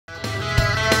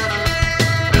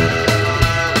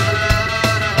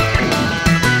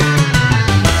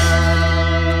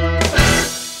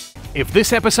If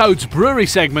this episode's brewery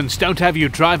segments don't have you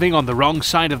driving on the wrong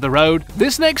side of the road,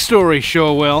 this next story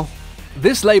sure will.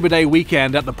 This Labor Day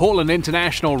weekend at the Portland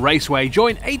International Raceway,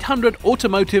 join 800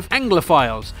 automotive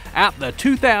Anglophiles at the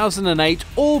 2008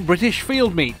 All-British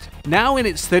Field Meet. Now in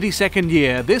its 32nd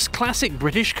year, this classic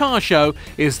British car show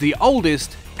is the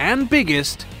oldest and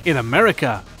biggest in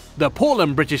America. The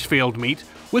Portland British Field Meet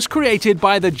was created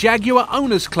by the Jaguar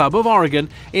Owners Club of Oregon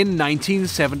in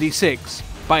 1976.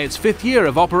 By its 5th year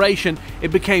of operation, it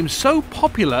became so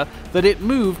popular that it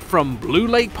moved from Blue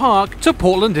Lake Park to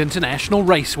Portland International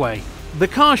Raceway. The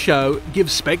car show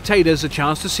gives spectators a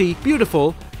chance to see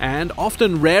beautiful and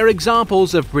often rare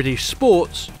examples of British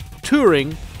sports,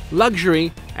 touring,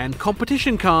 luxury and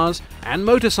competition cars and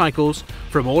motorcycles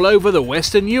from all over the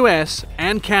western US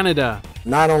and Canada.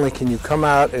 Not only can you come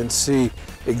out and see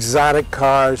exotic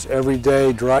cars,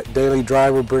 everyday daily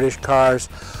driver British cars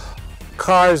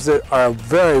that are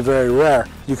very, very rare.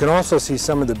 You can also see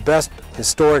some of the best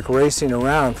historic racing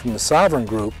around from the Sovereign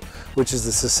Group, which is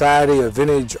the Society of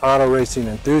Vintage Auto Racing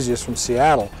Enthusiasts from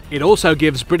Seattle. It also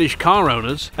gives British car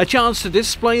owners a chance to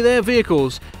display their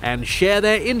vehicles and share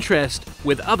their interest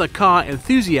with other car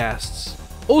enthusiasts.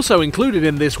 Also included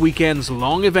in this weekend's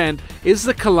long event is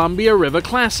the Columbia River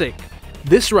Classic.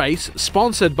 This race,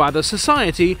 sponsored by the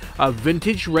Society of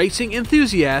Vintage Racing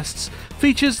Enthusiasts,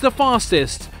 features the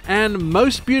fastest and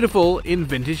most beautiful in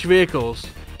vintage vehicles.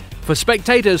 For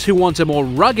spectators who want a more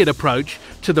rugged approach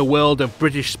to the world of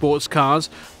British sports cars,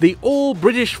 the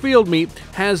All-British Field Meet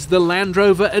has the Land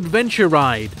Rover Adventure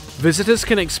Ride. Visitors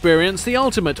can experience the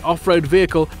ultimate off-road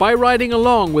vehicle by riding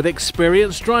along with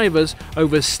experienced drivers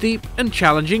over steep and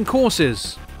challenging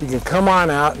courses. You can come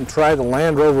on out and try the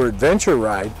Land Rover Adventure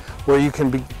Ride, where you can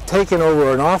be taken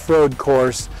over an off-road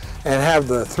course and have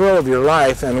the thrill of your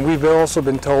life. And we've also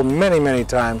been told many, many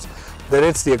times that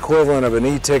it's the equivalent of an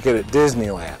e-ticket at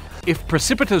Disneyland. If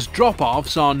precipitous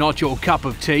drop-offs are not your cup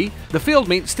of tea, the Field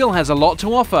Meet still has a lot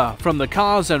to offer, from the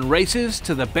cars and races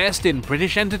to the best in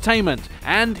British entertainment,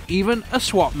 and even a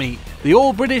swap meet. The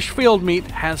All-British Field Meet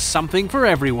has something for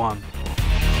everyone.